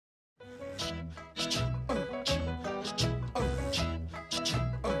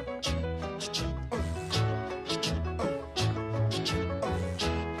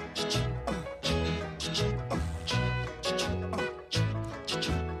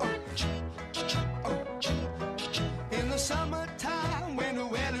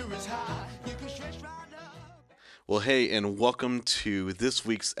Well, hey, and welcome to this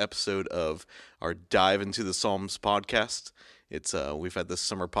week's episode of our Dive into the Psalms podcast. It's we've had this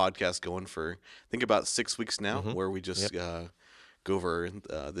summer podcast going for I think about 6 weeks now, where we just go over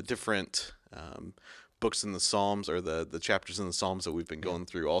the different books in the Psalms or the chapters in the Psalms that we've been going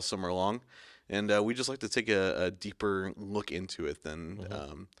through all summer long, and we just like to take a deeper look into it than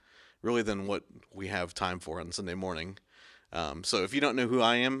really than what we have time for on Sunday morning. So if you don't know who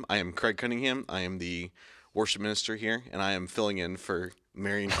I am Craig Cunningham. I am the worship minister here, and I am filling in for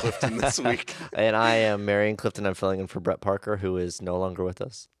Marion Clifton this week. And I am Marion Clifton. I'm filling in for Brett Parker, who is no longer with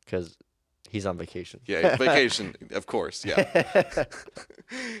us because he's on vacation. Yeah, vacation, of course, yeah.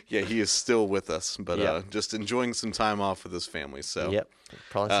 Yeah, he is still with us, but just enjoying some time off with his family. So Yep,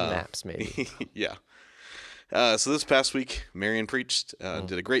 probably some naps maybe. Yeah. So this past week, Marion preached,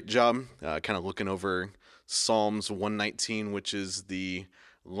 did a great job, kind of looking over Psalms 119, which is the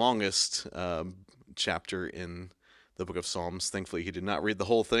longest chapter in the book of Psalms. Thankfully, he did not read the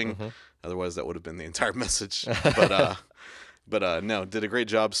whole thing. Otherwise, that would have been the entire message. But no, did a great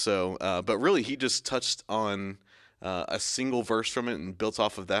job. So, but really, he just touched on a single verse from it and built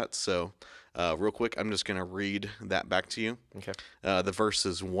off of that. So, real quick, I'm just going to read that back to you. Okay. The verse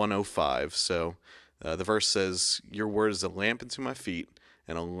is 105. So, the verse says, "Your word is a lamp unto my feet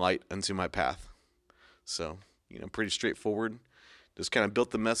and a light unto my path." So, pretty straightforward. Just kind of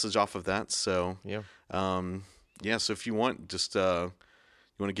built the message off of that. So, so if you want, just you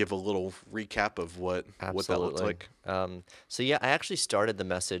want to give a little recap of what that looked like. I actually started the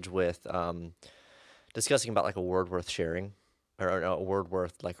message with discussing about like a word worth sharing, or a word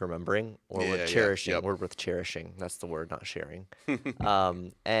worth like remembering, or worth cherishing. Yep. Word worth cherishing. That's the word, not sharing.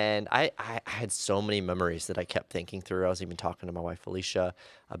 And I had so many memories that I kept thinking through. I was even talking to my wife Felicia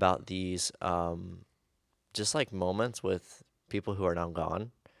about these just like moments with people who are now gone,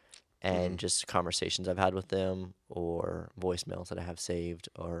 and just conversations I've had with them, or voicemails that I have saved,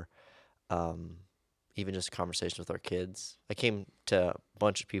 or even just conversations with our kids. I came to a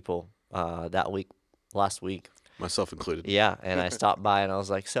bunch of people last week. Myself included. Yeah, and I stopped by and I was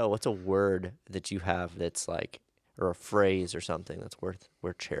like, "So, what's a word that you have that's like, or a phrase or something that's worth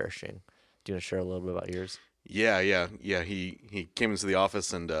cherishing?" Do you want to share a little bit about yours? Yeah. He came into the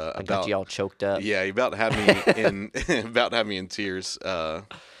office and I got you all choked up. Yeah, he about had me in about had me in tears.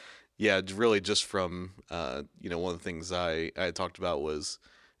 Really just from one of the things I had talked about was,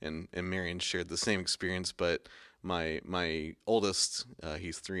 and Marion shared the same experience, but my oldest,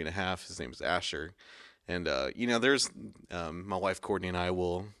 he's 3.5. His name is Asher, and there's my wife Courtney and I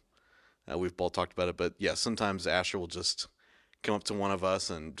will we've both talked about it, but yeah, sometimes Asher will just come up to one of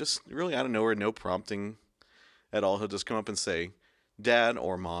us and just really out of nowhere, no prompting at all, he'll just come up and say, "Dad"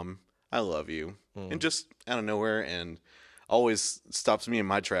 or "Mom, I love you," and just out of nowhere, and always stops me in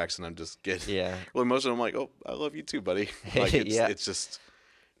my tracks, and I'm just getting really emotional. I'm like, "Oh, I love you too, buddy." Like it's just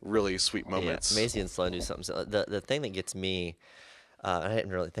really sweet moments. Yeah, Maisie and Sloan do something. So the thing that gets me, I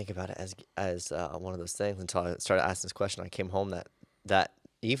didn't really think about it as one of those things until I started asking this question. I came home that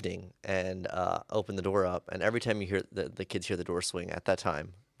evening and opened the door up, and every time you hear the kids hear the door swing at that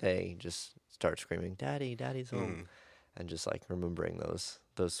time, they just start screaming, "Daddy, Daddy's home," and just like remembering those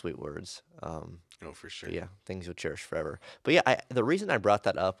sweet words. For sure. Yeah, things you'll cherish forever. But yeah, the reason I brought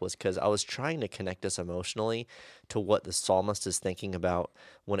that up was because I was trying to connect us emotionally to what the psalmist is thinking about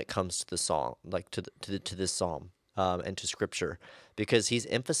when it comes to the song, like to this psalm and to Scripture, because he's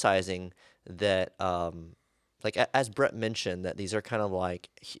emphasizing that. As Brett mentioned, that these are kind of like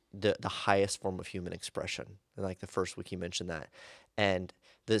the highest form of human expression. And like the first week he mentioned that. And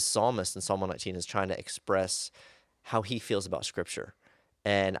this psalmist in Psalm 119 is trying to express how he feels about Scripture.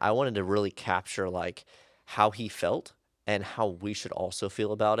 And I wanted to really capture like how he felt and how we should also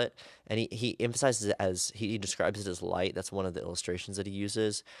feel about it. And he emphasizes it as, he describes it as light. That's one of the illustrations that he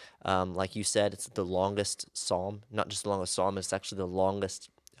uses. Like you said, it's the longest psalm, not just the longest psalm, it's actually the longest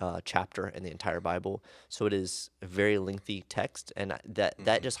chapter in the entire Bible. So it is a very lengthy text, and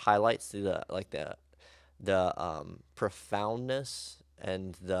that just highlights the profoundness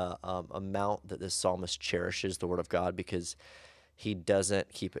and the amount that this psalmist cherishes the Word of God, because he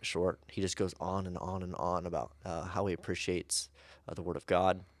doesn't keep it short. He just goes on and on and on about how he appreciates the Word of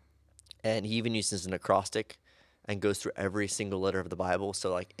God, and he even uses an acrostic and goes through every single letter of the Bible.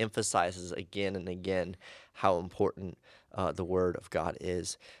 So like emphasizes again and again how important the Word of God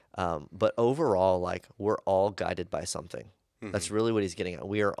is. But overall, like, we're all guided by something. That's really what he's getting at.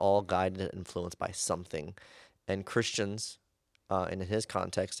 We are all guided and influenced by something. And Christians, and in his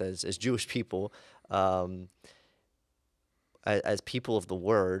context as Jewish people, as people of the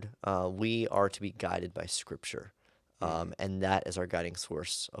Word, we are to be guided by Scripture. And that is our guiding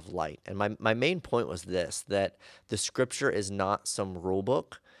source of light. And my main point was this, that the scripture is not some rule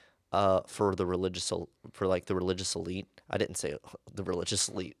book for the for like the religious elite. I didn't say the religious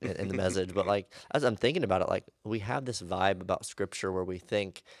elite in the message, but like as I'm thinking about it, like we have this vibe about scripture where we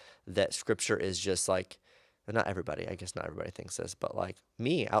think that scripture is just like, not everybody, I guess not everybody thinks this, but like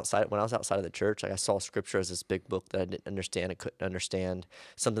me when I was outside of the church, like I saw scripture as this big book that I didn't understand, I couldn't understand,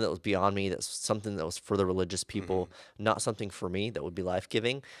 something that was beyond me, that's something that was for the religious people, not something for me that would be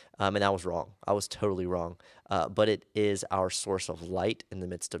life-giving. And I was wrong. I was totally wrong. But it is our source of light in the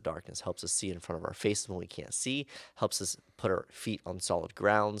midst of darkness, helps us see in front of our face when we can't see, helps us put our feet on solid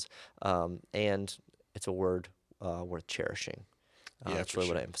grounds. And it's a word worth cherishing. That's for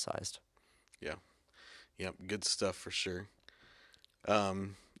really what sure. I emphasized. Yeah. Yep. Good stuff for sure.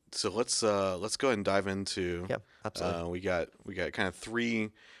 So let's go ahead and dive into. Yeah, absolutely. We got kind of three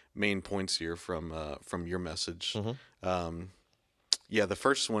main points here from your message. Yeah, the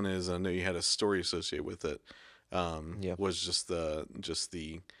first one is, I know you had a story associated with it. Yeah. Was just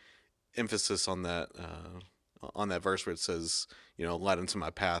the emphasis on that verse where it says, light into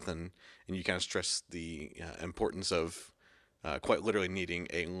my path, and you kind of stress the importance of quite literally needing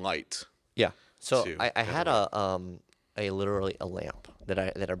a light Yeah. So to I have had a light. a literally a lamp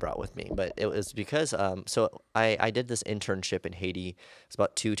that I brought with me, but it was because so I did this internship in Haiti. It's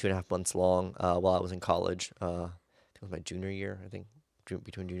about 2.5 months long while I was in college. I think it was my junior year. I think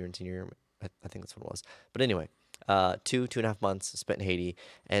between junior and senior year. I think that's what it was. But anyway, 2.5 months spent in Haiti,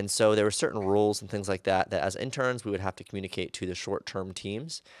 and so there were certain rules and things like that as interns we would have to communicate to the short-term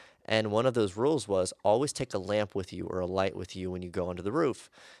teams. And one of those rules was always take a lamp with you or a light with you when you go onto the roof.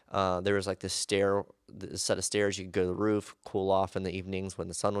 There was like this set of stairs. You could go to the roof, cool off in the evenings when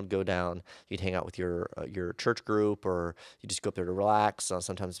the sun would go down. You'd hang out with your church group, or you just go up there to relax.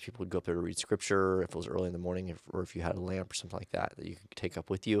 Sometimes people would go up there to read scripture if it was early in the morning, or if you had a lamp or something like that you could take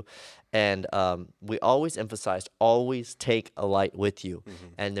up with you. And we always emphasized always take a light with you.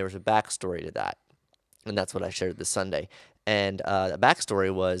 And there was a backstory to that. And that's what I shared this Sunday. And the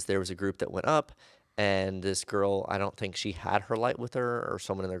backstory was there was a group that went up, and this girl, I don't think she had her light with her, or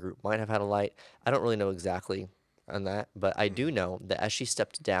someone in their group might have had a light. I don't really know exactly on that, but I do know that as she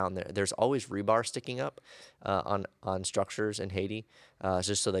stepped down, there's always rebar sticking up on structures in Haiti,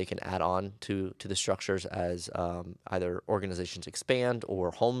 just so they can add on to the structures as either organizations expand or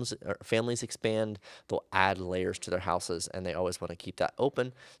homes or families expand. They'll add layers to their houses, and they always want to keep that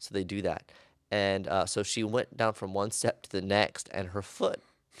open, so they do that. And so she went down from one step to the next, and her foot,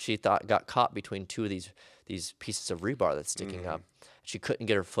 she thought, got caught between two of these pieces of rebar that's sticking up. She couldn't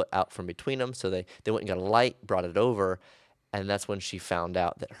get her foot out from between them, so they went and got a light, brought it over, and that's when she found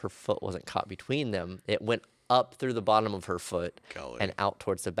out that her foot wasn't caught between them. It went up through the bottom of her foot Golly. and out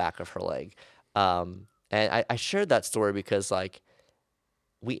towards the back of her leg. And I shared that story because, like,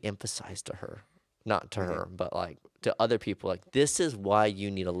 we emphasized to her, not to her, but like to other people, like, this is why you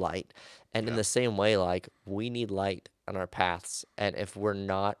need a light. And in Yeah. the same way, like, we need light on our paths. And if we're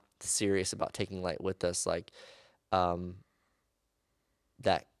not serious about taking light with us, like,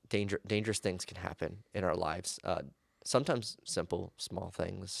 that dangerous things can happen in our lives. Sometimes simple, small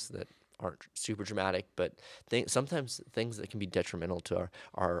things that aren't super dramatic, but sometimes things that can be detrimental to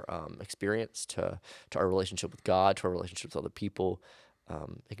our experience, to our relationship with God, to our relationship with other people.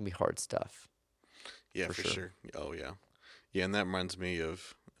 It can be hard stuff. Yeah, for for sure. sure. Oh yeah, yeah, and that reminds me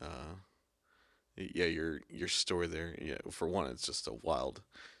of yeah, your story there. Yeah, for one, it's just a wild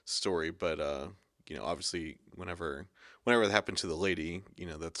story, but obviously, whenever that happened to the lady,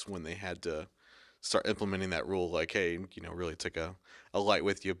 that's when they had to start implementing that rule. Like, hey, really take a light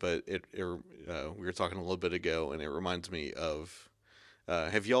with you. But we were talking a little bit ago, and it reminds me of.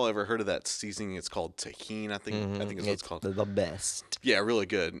 Have y'all ever heard of that seasoning? It's called tahini. I think it's what it's called. The best. Yeah, really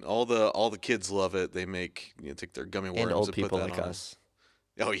good. All the kids love it. They make take their gummy worms And old and people put that like on 'em. us.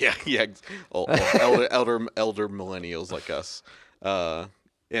 Oh yeah, yeah. Elder millennials like us.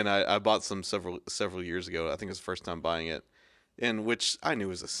 And I bought some several years ago. I think it was the first time buying it, and which I knew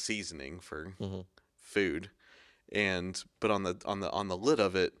was a seasoning for food. But on the lid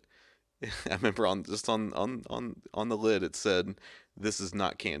of it, I remember on the lid it said, "This is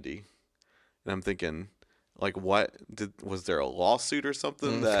not candy," and I'm thinking, like, what was there a lawsuit or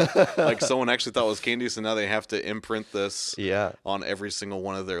something that like someone actually thought was candy, so now they have to imprint this Yeah. on every single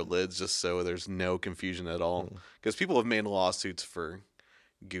one of their lids just so there's no confusion at all. Because people have made lawsuits for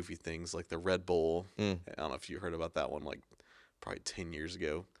goofy things like the Red Bull. I don't know if you heard about that one, like probably 10 years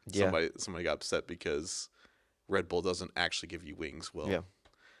ago. Yeah. Somebody got upset because Red Bull doesn't actually give you wings. Well, Yeah.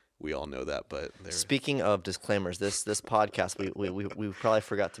 we all know that. But they're Speaking of disclaimers, this podcast we probably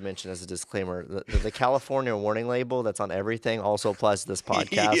forgot to mention as a disclaimer the California warning label that's on everything also applies to this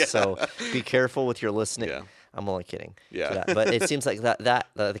podcast. yeah, So be careful with your listening. yeah, I'm only kidding. yeah, To that. But it seems like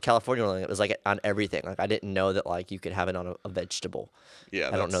the California warning was like on everything. Like I didn't know that like you could have it on a vegetable. yeah.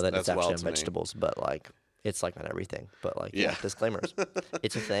 I don't know that it's that's actually wild on to me. vegetables, but like it's like on everything. But like Yeah, disclaimers,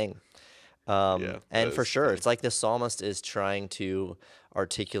 it's a thing. yeah. That And for is sure, funny. it's like the psalmist is trying to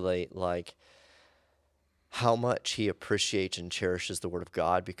articulate like how much he appreciates and cherishes the word of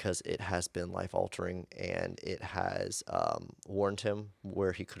God because it has been life altering and it has warned him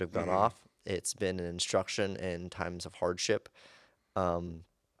where he could have gone Hmm. off. It's been an instruction in times of hardship. Um,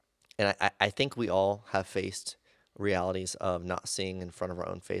 and I think we all have faced realities of not seeing in front of our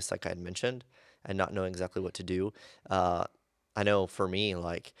own face, like I had mentioned, and not knowing exactly what to do. Uh, I know for me,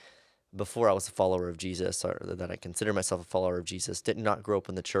 like before I was a follower of Jesus, or that I consider myself a follower of Jesus, did not grow up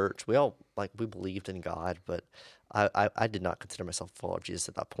in the church. We all like we believed in God, but I did not consider myself a follower of Jesus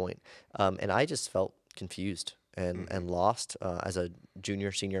at that point, and I just felt confused Hmm. and lost as a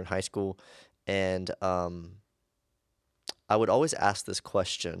junior, senior in high school, and I would always ask this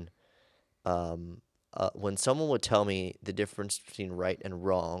question when someone would tell me the difference between right and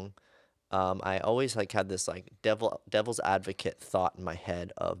wrong. I always like had this like devil's advocate thought in my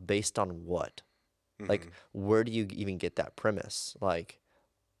head of based on what? Like, Hmm. where do you even get that premise? Like,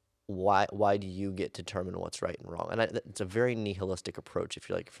 why do you get to determine what's right and wrong? And it's a very nihilistic approach if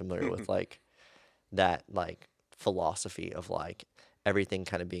you're like familiar with like that like philosophy of like everything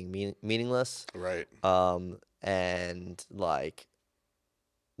kind of being meaningless. Right. And like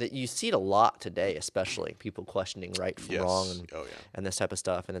that you see it a lot today, especially people questioning right from wrong Yes. Oh yeah. and this type of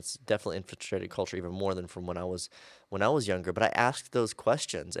stuff. And it's definitely infiltrated culture even more than from when I was younger. But I asked those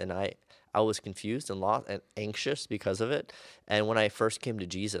questions and I was confused and lost and anxious because of it. And when I first came to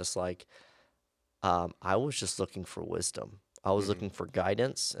Jesus, like I was just looking for wisdom. I was Hmm. looking for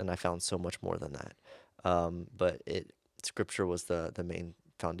guidance, and I found so much more than that. But scripture was the main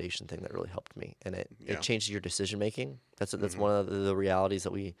foundation thing that really helped me, and it Yeah. changed your decision making. That's Hmm. one of the realities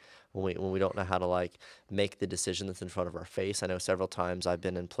that when we don't know how to like make the decision that's in front of our face. I know several times I've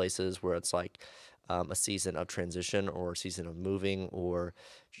been in places where it's like a season of transition or a season of moving, or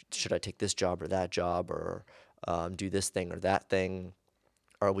should I take this job or that job, or do this thing or that thing,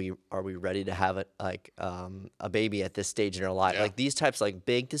 are we ready to have it like a baby at this stage in our life, Yeah. like these types like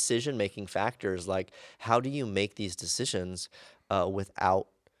big decision making factors, like how do you make these decisions without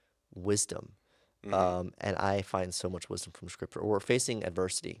wisdom? Hmm. And I find so much wisdom from scripture, or facing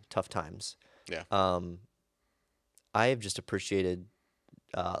adversity, tough times. Yeah. um, I have just appreciated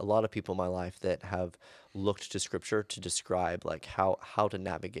a lot of people in my life that have looked to scripture to describe like how to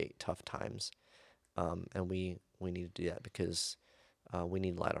navigate tough times. And we need to do that because we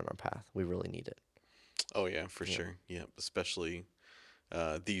need light on our path. We really need it. Oh yeah, for Yeah. sure. Yeah, especially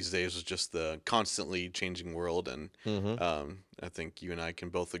these days with just the constantly changing world, and Mm-hmm. I think you and I can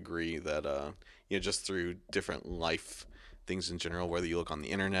both agree that just through different life things in general, whether you look on the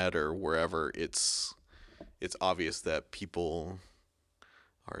internet or wherever, it's obvious that people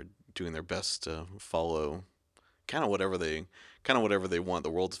are doing their best to follow kind of whatever they want. The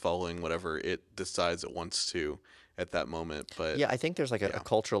world's following whatever it decides it wants to at that moment. But Yeah, I think there's like a yeah,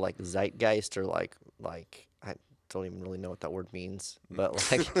 cultural like zeitgeist, or like I don't even really know what that word means, but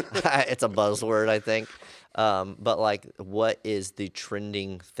like it's a buzzword, I think. But like, what is the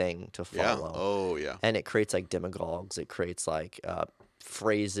trending thing to yeah, follow? oh yeah, And it creates like demagogues. It creates like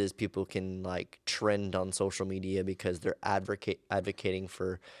phrases people can like trend on social media because they're advocating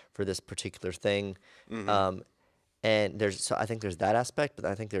for this particular thing. hmm, Um, and so I think there's that aspect, but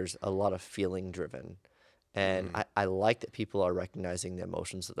I think there's a lot of feeling driven. And hmm, I like that people are recognizing the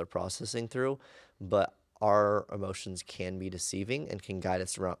emotions that they're processing through, but our emotions can be deceiving and can guide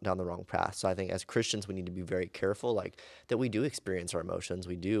us down the wrong path. So I think as Christians, we need to be very careful, like that we do experience our emotions,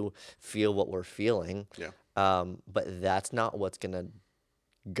 we do feel what we're feeling, yeah, but that's not what's going to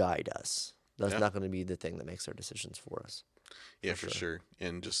guide us. That's yeah. not going to be the thing that makes our decisions for us, Yeah, for for sure. sure.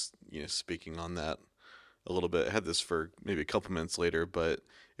 And just, speaking on that a little bit, I had this for maybe a couple minutes later, but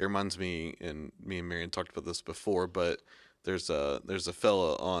it reminds me, and me and Marion talked about this before, but there's a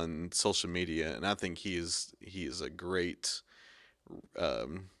fella on social media, and I think he is a great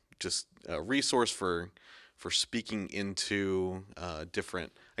um, just resource for speaking into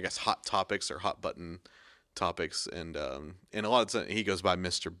different, I guess, hot topics or hot button topics, and a lot of times he goes by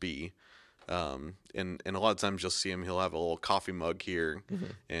Mr. B. And a lot of times you'll see him. He'll have a little coffee mug here, Hmm.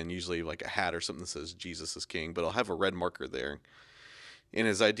 and usually like a hat or something that says Jesus is King. But I'll have a red marker there, And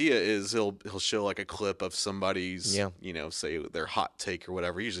his idea is he'll show like a clip of somebody's, Yeah. say their hot take or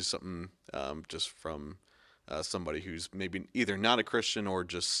whatever. Usually something just from somebody who's maybe either not a Christian or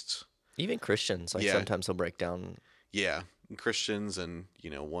just Even Christians, like yeah, sometimes they'll break down. yeah, Christians and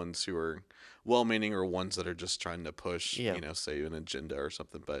ones who are well-meaning or ones that are just trying to push, Yeah. say an agenda or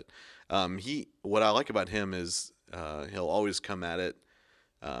something. But what I like about him is he'll always come at it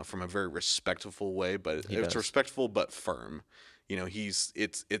from a very respectful way, but He it's does. respectful but firm.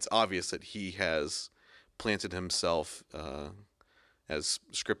 It's obvious that he has planted himself as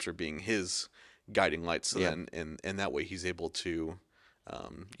Scripture being his guiding light. So Yeah. then, and that way, he's able to,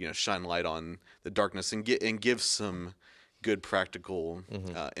 shine light on the darkness and give some good practical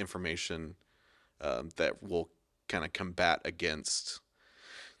information that will kind of combat against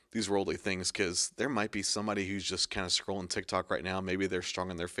these worldly things, because there might be somebody who's just kind of scrolling TikTok right now. Maybe they're strong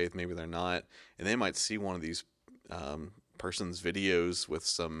in their faith, maybe they're not, and they might see one of these person's videos with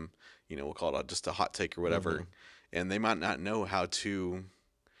some, we'll call it just a hot take or whatever, and they might not know how to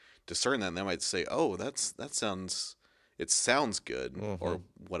discern that. And they might say, "Oh, it sounds good," or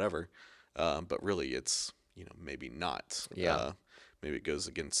whatever, but really, it's maybe not. Yeah. Maybe it goes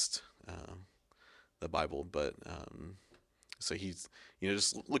against the Bible, but. So he's,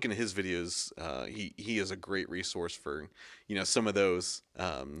 just looking at his videos, he is a great resource for, some of those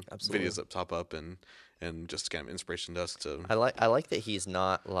Absolutely. videos that pop up and just kind of inspiration to us to. I like that he's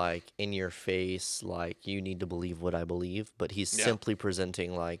not like in your face, like you need to believe what I believe, but he's Yeah. simply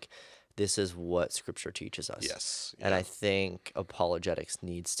presenting like this is what Scripture teaches us. Yes. And I Yeah. think apologetics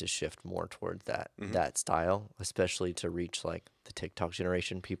needs to shift more toward that style, especially to reach like the TikTok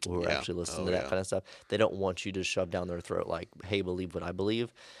generation, people who are Yeah. actually listening Oh, to that yeah. kind of stuff. They don't want you to shove down their throat like, "Hey, believe what I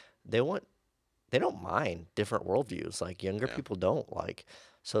believe." They don't mind different worldviews. Like younger Yeah. people don't like.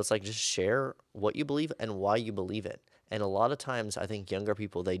 So it's like just share what you believe and why you believe it. And a lot of times, I think younger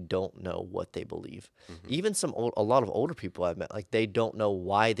people they don't know what they believe. Even a lot of older people I've met, like they don't know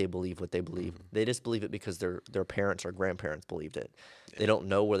why they believe what they believe. They just believe it because their parents or grandparents believed it. They don't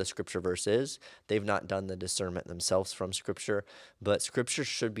know where the Scripture verse is. They've not done the discernment themselves from Scripture. But Scripture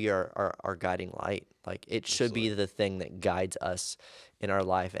should be our guiding light. Like it should be the thing that guides us in our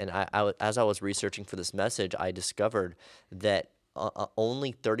life. And as I was researching for this message, I discovered that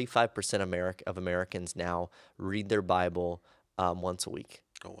only 35% of Americans now read their Bible once a week.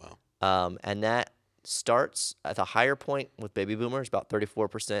 Oh wow. And that starts at the higher point with baby boomers, about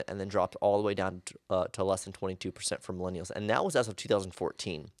 34%, and then dropped all the way down to less than 22% for millennials. And that was as of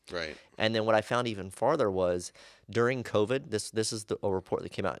 2014. Right. And then what I found even farther was during COVID, this is a report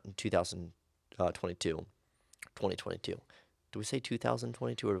that came out in 2022. Do we say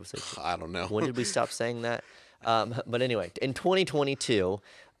 2022 or do we say I don't know. when did we stop saying that? But anyway, in 2022,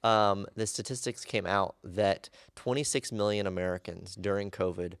 the statistics came out that 26 million Americans during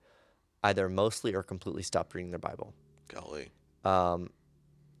COVID either mostly or completely stopped reading their Bible. Golly.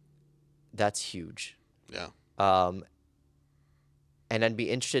 That's huge. Yeah. And I'd be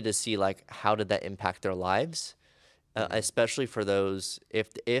interested to see like how did that impact their lives, especially for those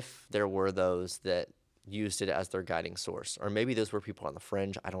if there were those that used it as their guiding source, or maybe those were people on the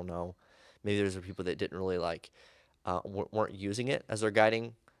fringe. I don't know. Maybe those are people that didn't really like weren't using it as their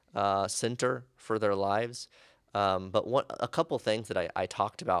guiding center for their lives. But a couple things that I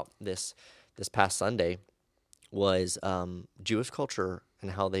talked about this past Sunday was Jewish culture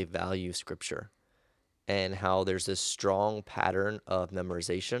and how they value Scripture, and how there's this strong pattern of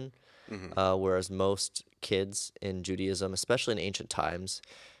memorization, whereas most kids in Judaism, especially in ancient times,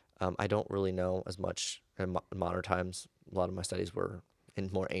 I don't really know as much in modern times. A lot of my studies were in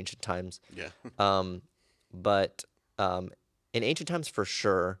more ancient times. Yeah. But in ancient times, for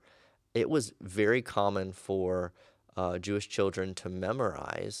sure, it was very common for Jewish children to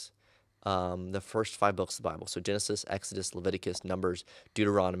memorize the first 5 books of the Bible. So Genesis, Exodus, Leviticus, Numbers,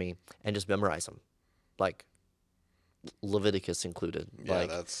 Deuteronomy, and just memorize them. Like Leviticus included. Yeah. Like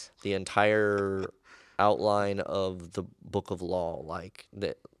That's. the entire outline of the book of law, like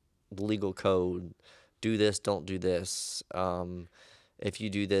the legal code. Do this, don't do this. If you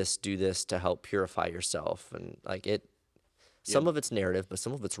do this to help purify yourself. And like it, some of it's narrative, but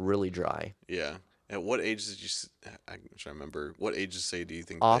some of it's really dry. Yeah. At what age did you? I'm trying to remember. What ages do you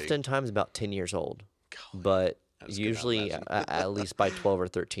think? Oftentimes about 10 years old, but I just cannot usually imagine. at least by 12 or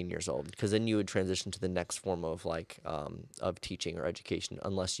 13 years old, because then you would transition to the next form of like of teaching or education,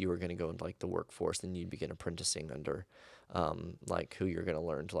 unless you were going to go into like the workforce, then you'd begin apprenticing under like who you're going to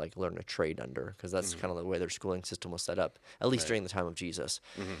learn a trade under, because that's kind of the way their schooling system was set up, at least during the time of Jesus.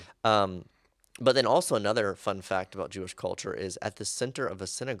 But then also another fun fact about Jewish culture is at the center of a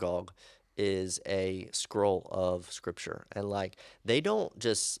synagogue is a scroll of scripture. And like they don't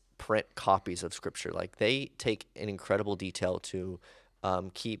just print copies of scripture, like they take an incredible detail to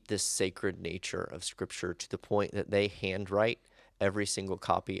keep this sacred nature of scripture to the point that they handwrite every single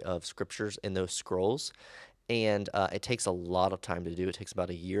copy of scriptures in those scrolls. And it takes a lot of time to do. It takes about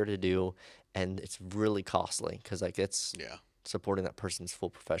a year to do, and it's really costly because like it's Yeah. supporting that person's full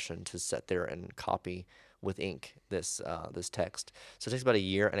profession to sit there and copy with ink this text. So it takes about a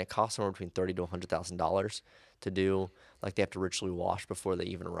year, and it costs somewhere between $30,000 to $100,000 to do. Like they have to ritually wash before they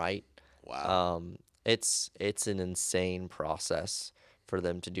even write. Wow. It's an insane process for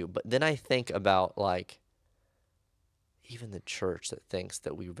them to do. But then I think about like even the church that thinks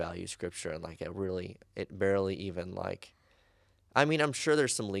that we value scripture and like it barely even like I mean, I'm sure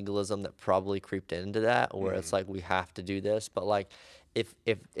there's some legalism that probably creeped into that where Hmm. it's like we have to do this, but like if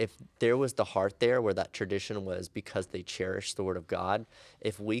there was the heart there where that tradition was because they cherish the word of God,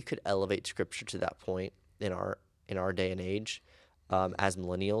 if we could elevate scripture to that point in our day and age, as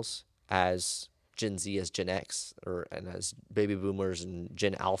millennials, as Gen Z, as Gen X, or and as baby boomers and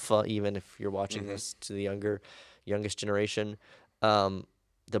Gen Alpha, even if you're watching Hmm. this to the youngest generation,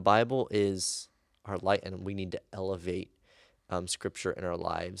 the Bible is our light, and we need to elevate scripture in our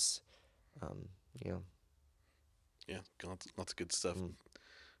lives. Um, you know, Yeah. Lots of good stuff mm.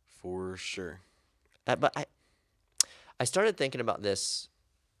 for sure. But I started thinking about this,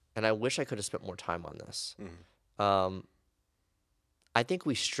 and I wish I could have spent more time on this. Hmm. Um, I think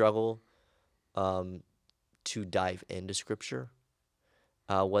we struggle um, to dive into scripture,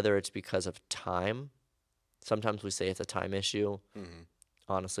 whether it's because of time. Sometimes we say it's a time issue. Hmm.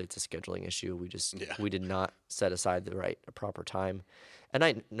 Honestly, it's a scheduling issue. Yeah. We did not set aside the right proper time, and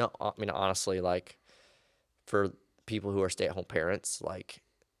I no, I mean honestly, like for people who are stay-at-home parents, like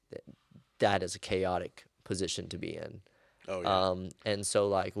that is a chaotic position to be in. Oh yeah. And so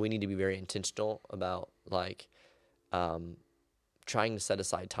like we need to be very intentional about like um, trying to set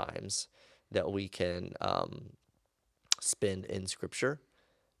aside times that we can spend in scripture.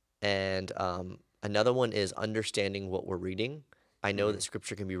 And another one is understanding what we're reading. I know Hmm. that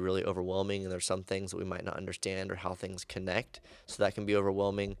scripture can be really overwhelming, and there's some things that we might not understand or how things connect. So that can be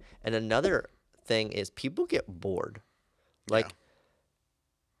overwhelming. And another thing is people get bored. Yeah. Like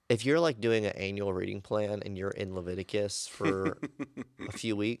if you're like doing an annual reading plan and you're in Leviticus for a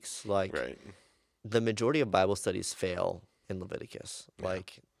few weeks, like Right. the majority of Bible studies fail in Leviticus. Yeah.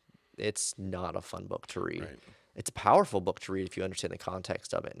 Like it's not a fun book to read. Right. It's a powerful book to read if you understand the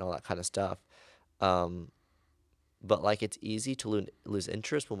context of it and all that kind of stuff. Um, but like it's easy to lose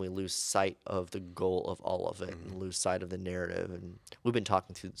interest when we lose sight of the goal of all of it Hmm. and lose sight of the narrative. And we've been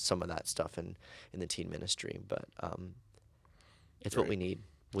talking through some of that stuff in the teen ministry, but it's what we Right. need.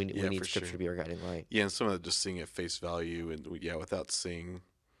 We Yeah, need for scripture sure. to be our guiding light. Yeah, and some of it just seeing at face value, and yeah, without seeing,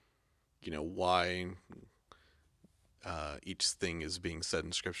 why each thing is being said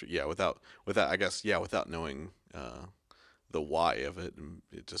in scripture. Yeah, without I guess yeah, without knowing the why of it, and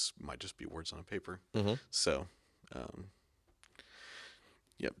it just might just be words on a paper. Mm-hmm. So, um,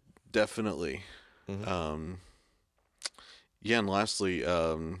 yep, definitely. Mm-hmm. Um, yeah, and lastly,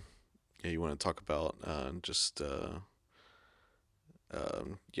 yeah, you want to talk about just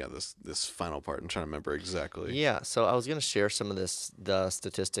yeah, this final part. I'm trying to remember exactly. Yeah, so I was going to share some of the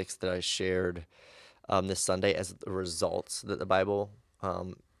statistics that I shared this Sunday as the results that the Bible,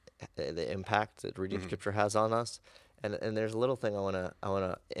 the impact that reading Hmm. Scripture has on us, and there's a little thing I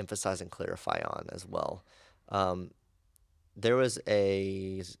wanna emphasize and clarify on as well. Um, there was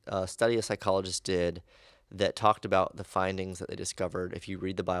a study a psychologist did that talked about the findings that they discovered if you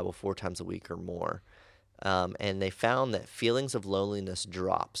read the Bible 4 times a week or more. And they found that feelings of loneliness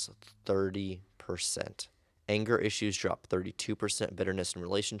drops 30%. Anger issues drop 32%. Bitterness in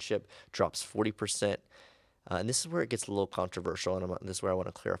relationship drops 40%. And this is where it gets a little controversial, and this is where I want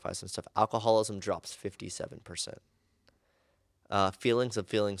to clarify some stuff. Alcoholism drops 57%. Feelings of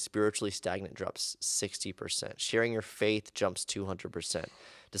feeling spiritually stagnant drops 60%. Sharing your faith jumps 200%.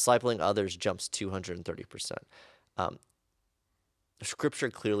 Discipling others jumps 230%. Um, Scripture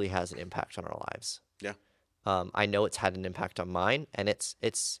clearly has an impact on our lives. Yeah. I know it's had an impact on mine, and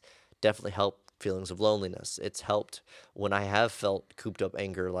it's definitely helped feelings of loneliness. It's helped when I have felt cooped up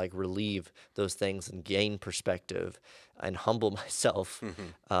anger, like relieve those things and gain perspective and humble myself Hmm.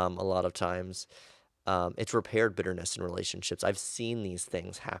 a lot of times. It's repaired bitterness in relationships. I've seen these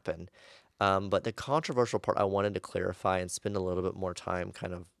things happen. But the controversial part I wanted to clarify and spend a little bit more time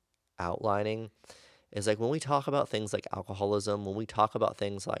kind of outlining is like when we talk about things like alcoholism, when we talk about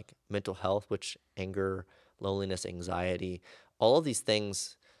things like mental health, which anger, loneliness, anxiety, all of these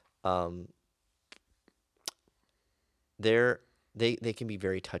things, um, they're they can be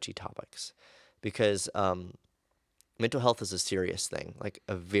very touchy topics because mental health is a serious thing, like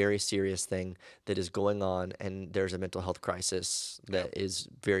a very serious thing that is going on, and there's a mental health crisis Yeah. that is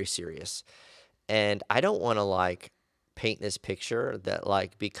very serious. And I don't want to like paint this picture that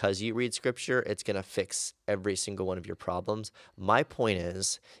like because you read scripture, it's going to fix every single one of your problems. My point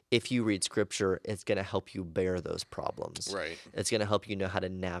is, if you read scripture, it's going to help you bear those problems. Right. It's going to help you know how to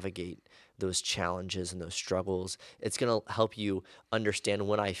navigate those challenges and those struggles. It's going to help you understand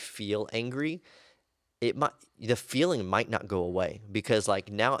when I feel angry, the feeling might not go away because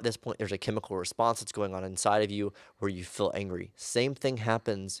like now at this point there's a chemical response that's going on inside of you where you feel angry. Same thing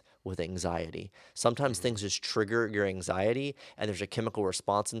happens with anxiety. Sometimes Mm-hmm. things just trigger your anxiety and there's a chemical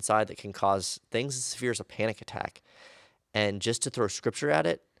response inside that can cause things as severe as a panic attack. And just to throw scripture at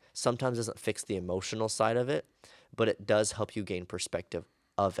it sometimes doesn't fix the emotional side of it, but it does help you gain perspective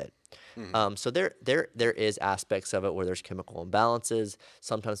of it. Mm-hmm. So there is aspects of it where there's chemical imbalances.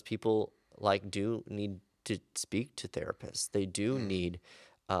 Sometimes people like do need to speak to therapists. They do Mm-hmm. need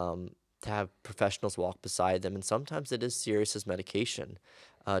to have professionals walk beside them, and sometimes it is serious as medication,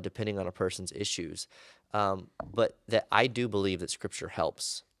 depending on a person's issues. But that I do believe that Scripture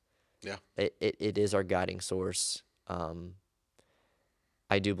helps. Yeah. It is our guiding source.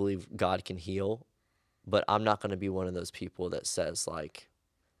 I do believe God can heal, but I'm not going to be one of those people that says like,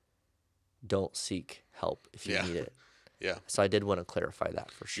 don't seek help if you Yeah. need it. Yeah. So I did want to clarify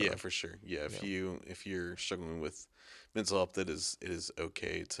that for sure. Yeah, for sure. Yeah, Yeah. if you're struggling with mental health, it is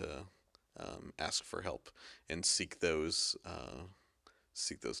okay to ask for help and seek those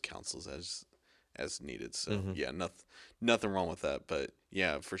counsels as needed. So Mhm. yeah, nothing wrong with that. But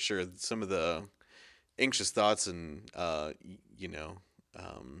yeah, for sure, some of the anxious thoughts and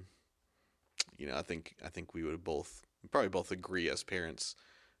um, I think we would probably both agree as parents,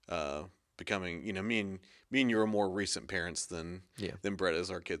 uh, becoming me and you are more recent parents Yeah. than Brett is.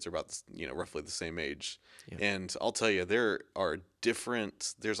 Our kids are about roughly the same age, Yeah. and I'll tell you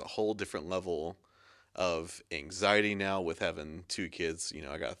there's a whole different level of anxiety now with having two kids.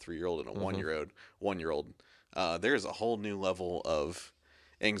 I got a 3-year-old and a Mhm. 1-year-old. There's a whole new level of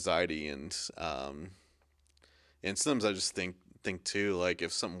anxiety and sometimes I just think too, like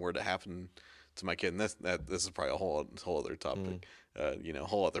if something were to happen to my kid, and this is probably a whole other Mm. topic,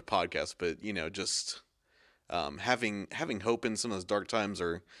 whole other podcast, but just having hope in some of those dark times,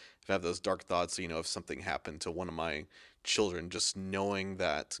 or if I have those dark thoughts, if something happened to one of my children, just knowing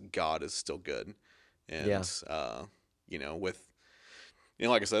that God is still good, Yeah. and with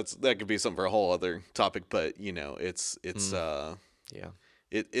like I said, that could be something for a whole other topic, but Mm. Yeah.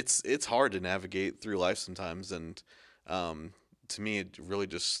 it's hard to navigate through life sometimes, and to me, it really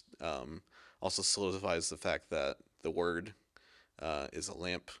just also solidifies the fact that the Word is a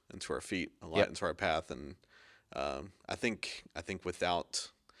lamp unto our feet, a light Yep. unto our path, and I think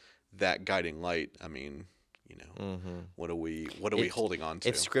without that guiding light, I mean, Mhm. what are we If holding on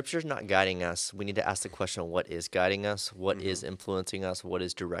if to? Scripture's not guiding us, we need to ask the question: what is guiding us? What Hmm. is influencing us? What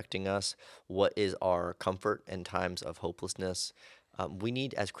is directing us? What is our comfort in times of hopelessness? We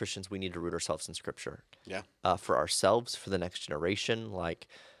need, as Christians, we need to root ourselves in Scripture. Yeah. For ourselves, for the next generation. Like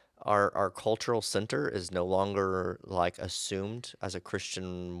our cultural center is no longer like assumed as a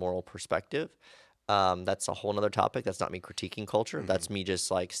Christian moral perspective. That's a whole nother topic. That's not me critiquing culture. Hmm. That's me just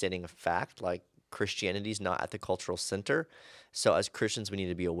like stating a fact. Like Christianity is not at the cultural center. So as Christians, we need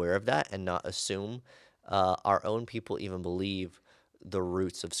to be aware of that and not assume our own people even believe the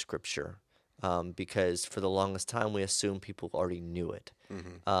roots of Scripture. Because for the longest time, we assume people already knew it.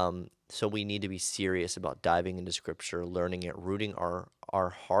 Hmm. So we need to be serious about diving into Scripture, learning it, rooting our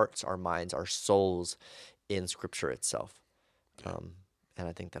hearts, our minds, our souls in Scripture itself. Yeah. Um, and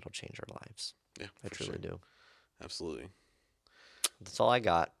I think that'll change our lives. Yeah, I for truly sure. do. Absolutely. That's all I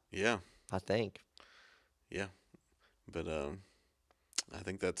got, Yeah. I think. Yeah. But I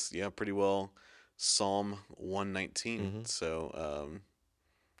think that's pretty well Psalm 119. Hmm. So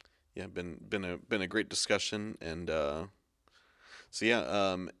yeah, been a great discussion, and so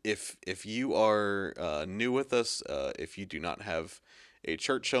yeah, if you are new with us, if you do not have a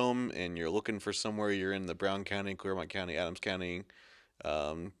church home and you're looking for somewhere, you're in the Brown County, Clearmont County, Adams County,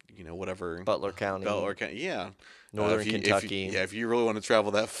 whatever, Butler County, Butler County, yeah. Northern Kentucky, If you really want to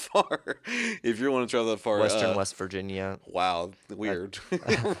travel that far, if you want to travel that far, Western West Virginia. wow, I, weird.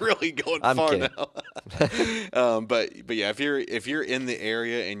 Really going I'm far kidding. now. But yeah, if you're in the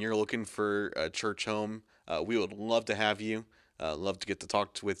area and you're looking for a church home, we would love to have you. Love to get to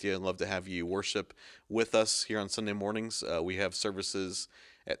talk with you, and love to have you worship with us here on Sunday mornings. We have services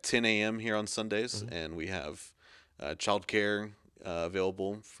at 10 a.m. here on Sundays, Mhm. and we have childcare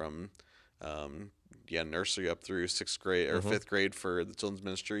available from nursery up through 6th grade or 5th grade for the children's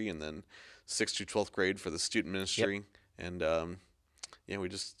ministry, and then 6th to 12th grade for the student ministry. And we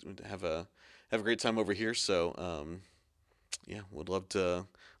just have a great time over here. So would love to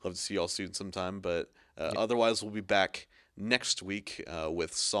see y'all soon sometime. But otherwise, we'll be back next week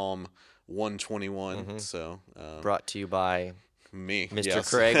with Psalm 121. So Brought to you by me, Mr.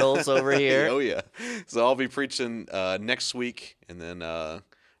 yes. Kraggles over here. Oh yeah. So I'll be preaching next week, and then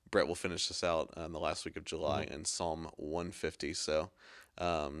Brett will finish this out on the last week of July in Psalm 150. So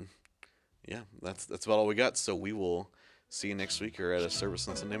that's about all we got. So we will see you next week or at a service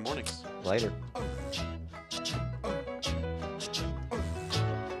on Sunday mornings. Later.